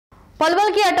पलवल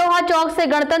की अटोहा चौक से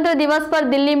गणतंत्र दिवस पर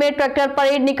दिल्ली में ट्रैक्टर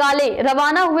परेड निकाले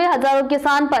रवाना हुए हजारों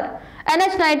किसान पर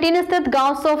NH-19 स्थित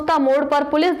गांव सोफ्ता मोड़ पर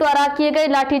पुलिस द्वारा किए गए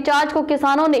लाठीचार्ज को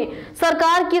किसानों ने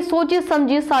सरकार की सोची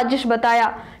समझी साजिश बताया।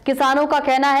 किसानों का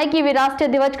कहना है कि वे राष्ट्रीय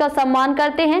ध्वज का सम्मान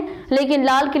करते हैं, लेकिन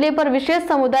लाल किले पर विशेष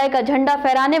समुदाय का झंडा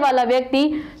फहराने वाला व्यक्ति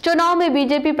चुनाव में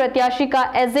बीजेपी प्रत्याशी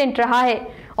का एजेंट रहा है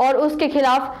और उसके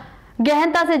खिलाफ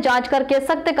गहनता से जांच करके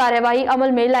सख्त कार्यवाही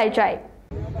अमल में लाई जाए।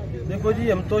 देखो जी,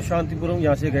 हम तो शांतिपूर्वक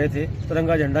यहाँ से गए थे,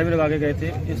 तिरंगा झंडा भी लगा के गए थे।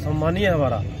 ये सम्मानीय है,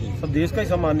 हमारा सब देश का ही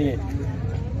सम्मानीय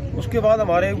है। उसके बाद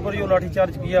हमारे ऊपर जो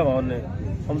लाठीचार्ज किया वहाँ ने,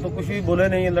 हम तो कुछ भी बोले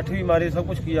नहीं, लठी भी मारी, सब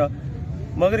कुछ किया।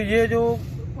 मगर ये जो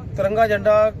तिरंगा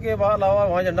झंडा के अलावा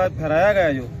वहाँ झंडा फहराया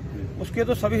गया जो, उसके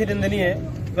तो सभी निंदनीय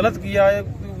है, गलत किया है।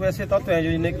 वैसे तत्व हैं जो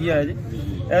इन्हें किया है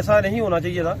जी, ऐसा नहीं होना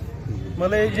चाहिए था।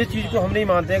 मतलब ये चीज़ को हम नहीं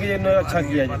मानते हैं कि इन्होंने अच्छा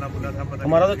किया जी।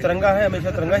 हमारा तो तिरंगा है,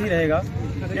 हमेशा तिरंगा ही रहेगा।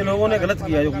 ये लोगों ने गलत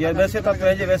किया जो किया। वैसे तत्व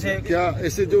है जी, वैसे क्या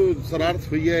ऐसे जो शरारत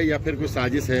हुई है या फिर कोई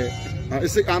साजिश है,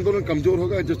 इससे आंदोलन कमजोर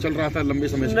होगा जो चल रहा था लंबे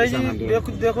समय से? नहीं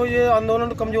जी, देखो ये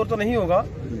आंदोलन कमजोर तो नहीं होगा।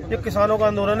 ये किसानों का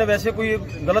आंदोलन है। वैसे कोई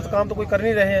गलत काम तो कोई कर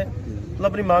नहीं रहे हैं, मतलब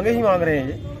अपनी मांगे ही मांग रहे हैं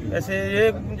ये। ऐसे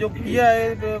ये जो किया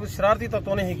है शरारती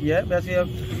तत्वों ने ही किया है।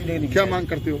 वैसे क्या मांग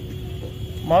करते हो?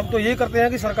 मांग तो ये करते हैं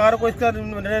कि सरकार को इसका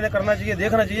निर्णय करना चाहिए,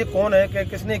 देखना चाहिए कौन है,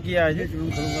 किसने किया है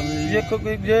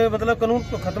ये मतलब कानून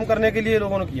को खत्म करने के लिए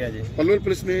लोगों ने किया है। पलवल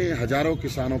पुलिस ने हजारों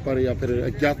किसानों पर या फिर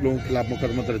अज्ञात लोगों के खिलाफ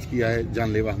मुकदमा दर्ज किया है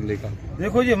जानलेवा हमले का।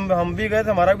 देखो जी, हम भी गए थे,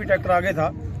 हमारा भी ट्रैक्टर आगे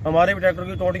था, हमारे भी ट्रैक्टर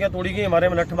की टोटियां तोड़ी गई, हमारे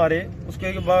में लठ मारे,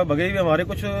 उसके भगे भी हमारे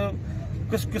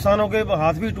कुछ किसानों के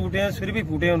हाथ भी टूटे हैं, सिर भी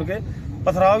फूटे हैं, उनके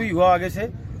पथराव भी हुआ आगे से।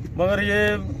 मगर ये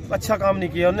अच्छा काम नहीं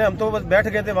किया उन्होंने। हम तो बस बैठ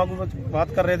गए थे, वहाँ बात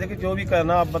कर रहे थे कि जो भी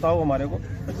करना आप बताओ हमारे को,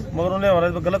 मगर उन्होंने हमारे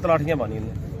गलत लाठियां बांधी।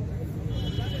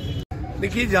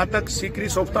 देखिए, जहाँ तक सीकरी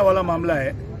सोफ्ता वाला मामला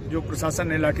है, जो प्रशासन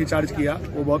ने लाठीचार्ज किया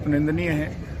वो बहुत निंदनीय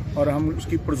है और हम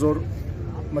उसकी पुरजोर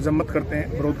मजम्मत करते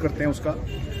हैं, विरोध करते हैं उसका।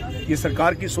 ये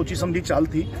सरकार की सोची समझी चाल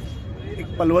थी,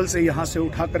 एक पलवल से यहाँ से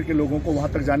उठा करके लोगों को वहाँ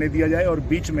तक जाने दिया जाए और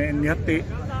बीच में निहत्थे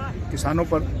किसानों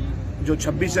पर जो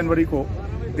 26 जनवरी को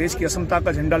देश की असमता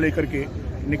का झंडा लेकर के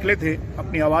निकले थे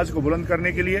अपनी आवाज़ को बुलंद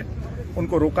करने के लिए,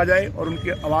 उनको रोका जाए और उनकी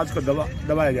आवाज़ को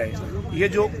दबाया जाए। ये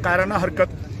जो कायराना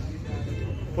हरकत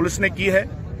पुलिस ने की है,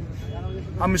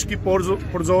 हम इसकी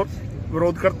पुरजोर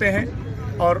विरोध करते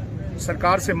हैं और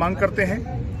सरकार से मांग करते हैं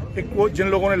कि वो जिन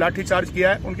लोगों ने लाठीचार्ज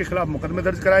किया है उनके खिलाफ मुकदमे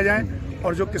दर्ज कराए जाएं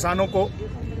और जो किसानों को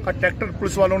का ट्रैक्टर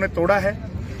पुलिस वालों ने तोड़ा है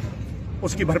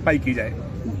उसकी भरपाई की जाए।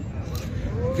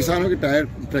 किसानों के टायर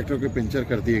ट्रैक्टर के पंचर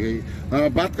कर दिए गई।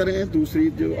 बात करें दूसरी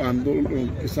जो आंदोलन,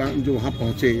 किसान जो वहाँ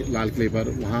पहुंचे लाल किले पर,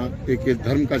 वहाँ एक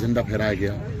धर्म का झंडा फहराया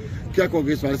गया, क्या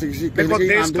कहोगे इस बारे से? देखो,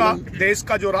 देश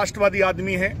का जो राष्ट्रवादी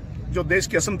आदमी है, जो देश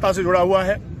की असमता से जुड़ा हुआ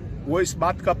है, वो इस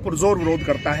बात का पुरजोर विरोध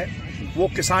करता है। वो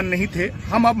किसान नहीं थे।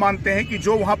 हम अब मानते हैं कि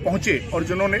जो वहाँ पहुंचे और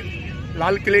जिन्होंने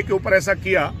लाल किले के ऊपर ऐसा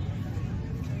किया,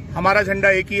 हमारा झंडा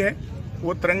एक ही है,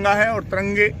 वो तिरंगा है और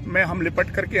तिरंगे में हम लिपट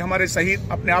करके हमारे शहीद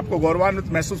अपने आप को गौरवान्वित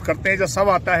महसूस करते हैं। जब सब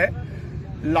आता है,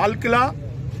 लाल किला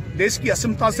देश की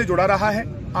असमता से जुड़ा रहा है,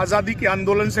 आजादी के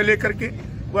आंदोलन से लेकर के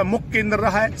वह मुख्य केंद्र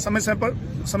रहा है समय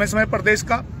समय पर देश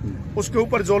का। उसके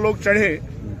ऊपर जो लोग चढ़े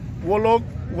वो लोग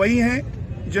वही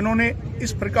हैं जिन्होंने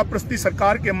इस फिरकापरस्ती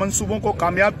सरकार के मंसूबों को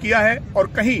कामयाब किया है और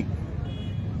कहीं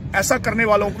ऐसा करने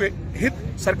वालों के हित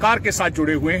सरकार के साथ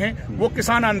जुड़े हुए हैं, वो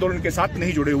किसान आंदोलन के साथ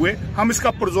नहीं जुड़े हुए। हम इसका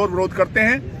पुरजोर विरोध करते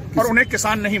हैं और उन्हें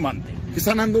किसान नहीं मानते।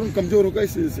 किसान आंदोलन कमजोर होगा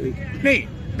इससे? नहीं,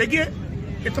 देखिए,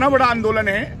 इतना बड़ा आंदोलन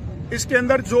है, इसके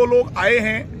अंदर जो लोग आए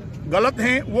हैं गलत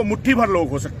हैं, वो मुट्ठी भर लोग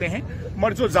हो सकते हैं,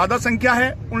 मगर जो ज्यादा संख्या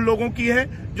है उन लोगों की है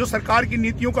जो सरकार की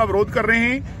नीतियों का विरोध कर रहे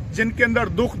हैं, जिनके अंदर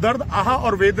दुख, दर्द, आहा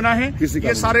और वेदना है।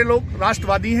 ये सारे लोग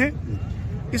राष्ट्रवादी हैं,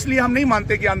 इसलिए हम नहीं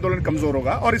मानते कि आंदोलन कमजोर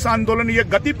होगा और इस आंदोलन ये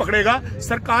गति पकड़ेगा।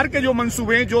 सरकार के जो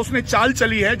मंसूबे हैं, जो उसने चाल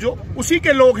चली है, जो उसी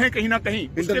के लोग हैं कहीं ना कहीं।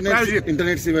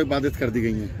 इंटरनेट सेवा बाधित कर दी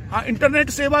गई है। हाँ, इंटरनेट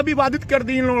सेवा भी बाधित कर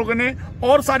दी इन लोगों ने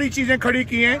और सारी चीजें खड़ी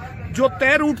की हैं। जो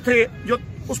तय रूट थे, जो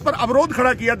उस पर अवरोध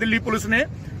खड़ा किया दिल्ली पुलिस ने,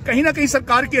 कहीं ना कहीं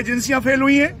सरकार की एजेंसियां फेल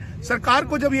हुई हैं। सरकार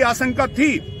को जब ये आशंका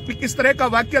थी कि किस तरह का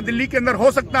वाकया दिल्ली के अंदर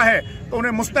हो सकता है, तो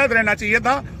उन्हें मुस्तैद रहना चाहिए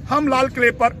था। हम लाल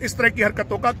किले पर इस तरह की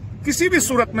हरकतों का किसी भी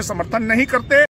सूरत में समर्थन नहीं करते।